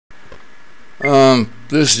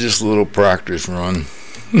This is just a little practice run.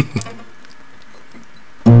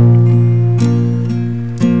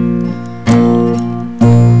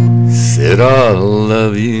 Said I'll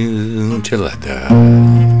love you till I die.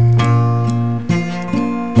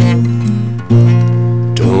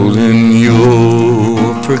 Told him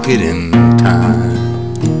you're forgetting time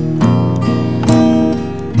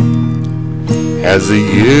as the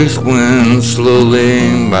years went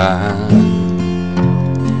slowly by.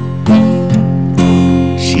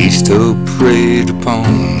 She still preyed upon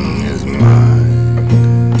his mind,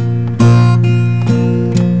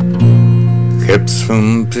 kept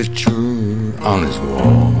some picture on his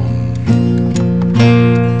wall.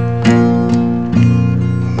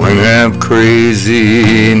 Went half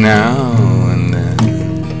crazy now and then.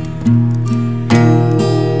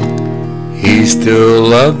 He still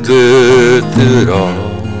loved her through it all,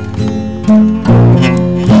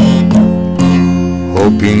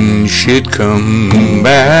 hoping she'd come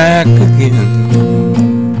back again.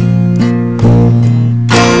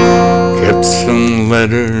 Kept some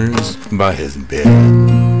letters by his bed,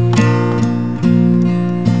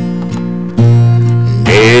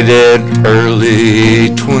 dated early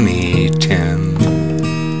 2010.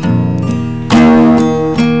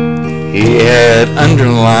 He had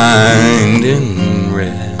underlined in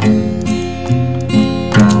red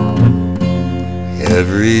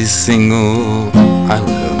every single I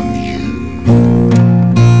love you.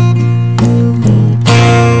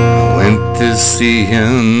 I went to see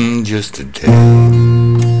him just today.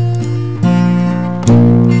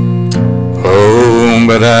 Oh,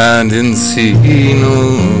 but I didn't see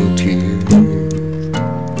no tears.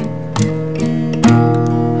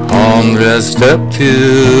 All dressed up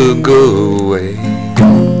to go away.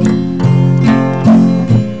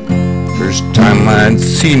 First time I'd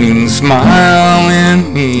seen him smile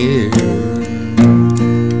in here.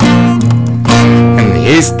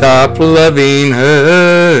 He stopped loving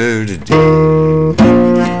her today.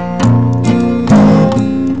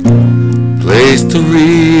 Placed a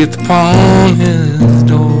wreath upon his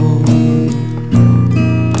door,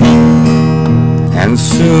 and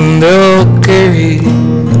soon they'll carry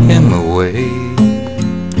him away.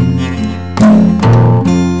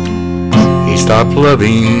 He stopped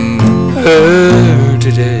loving her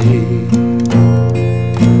today.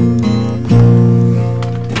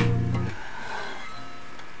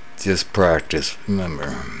 Just practice,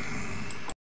 remember.